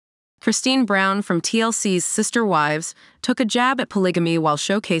Christine Brown from TLC's Sister Wives took a jab at polygamy while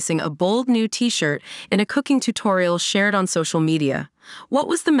showcasing a bold new t-shirt in a cooking tutorial shared on social media. What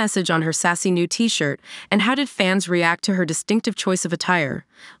was the message on her sassy new t-shirt, and how did fans react to her distinctive choice of attire?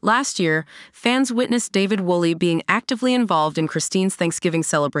 Last year, fans witnessed David Woolley being actively involved in Christine's Thanksgiving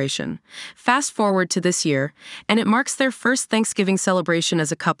celebration. Fast forward to this year, and it marks their first Thanksgiving celebration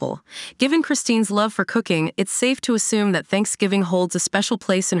as a couple. Given Christine's love for cooking, it's safe to assume that Thanksgiving holds a special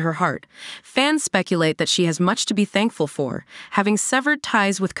place in her heart. Fans speculate that she has much to be thankful for, having severed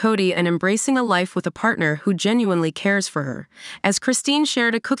ties with Cody and embracing a life with a partner who genuinely cares for her. As Christine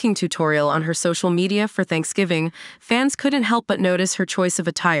shared a cooking tutorial on her social media for Thanksgiving, fans couldn't help but notice her choice of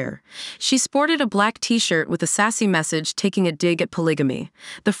attire. She sported a black t-shirt with a sassy message taking a dig at polygamy.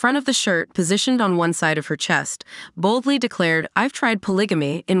 The front of the shirt, positioned on one side of her chest, boldly declared, "I've tried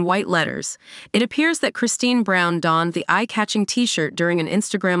polygamy," in white letters. It appears that Christine Brown donned the eye-catching t-shirt during an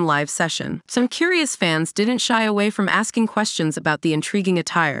Instagram live session. Some curious fans didn't shy away from asking questions about the intriguing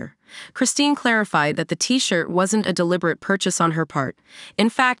attire. Christine clarified that the t-shirt wasn't a deliberate purchase on her part. In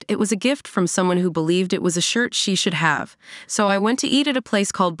fact, it was a gift from someone who believed it was a shirt she should have. "So I went to eat at a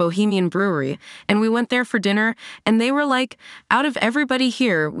place called Bohemian Brewery, and we went there for dinner, and they were like, 'Out of everybody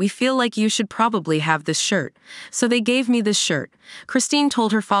here, we feel like you should probably have this shirt.' So they gave me this shirt." Christine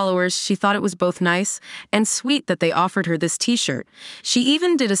told her followers she thought it was both nice and sweet that they offered her this t-shirt. She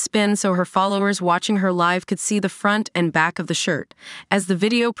even did a spin so her followers watching her live could see the front and back of the shirt. As the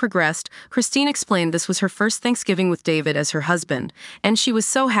video progressed, Christine explained this was her first Thanksgiving with David as her husband, and she was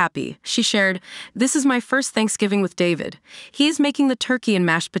so happy. She shared, "This is my first Thanksgiving with David. He's making the turkey and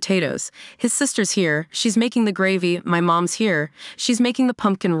mashed potatoes. His sister's here. She's making the gravy. My mom's here. She's making the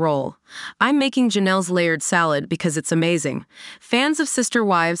pumpkin roll. I'm making Janelle's layered salad because it's amazing." Fans of Sister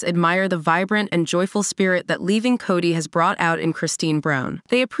Wives admire the vibrant and joyful spirit that leaving Cody has brought out in Christine Brown.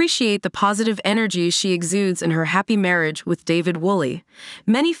 They appreciate the positive energy she exudes in her happy marriage with David Woolley.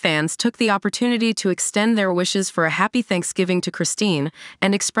 Many fans took the opportunity to extend their wishes for a happy Thanksgiving to Christine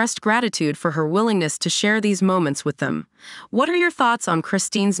and expressed gratitude for her willingness to share these moments with them. What are your thoughts on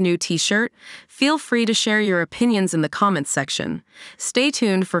Christine's new t-shirt? Feel free to share your opinions in the comments section. Stay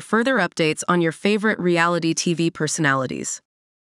tuned for further updates on your favorite reality TV personalities.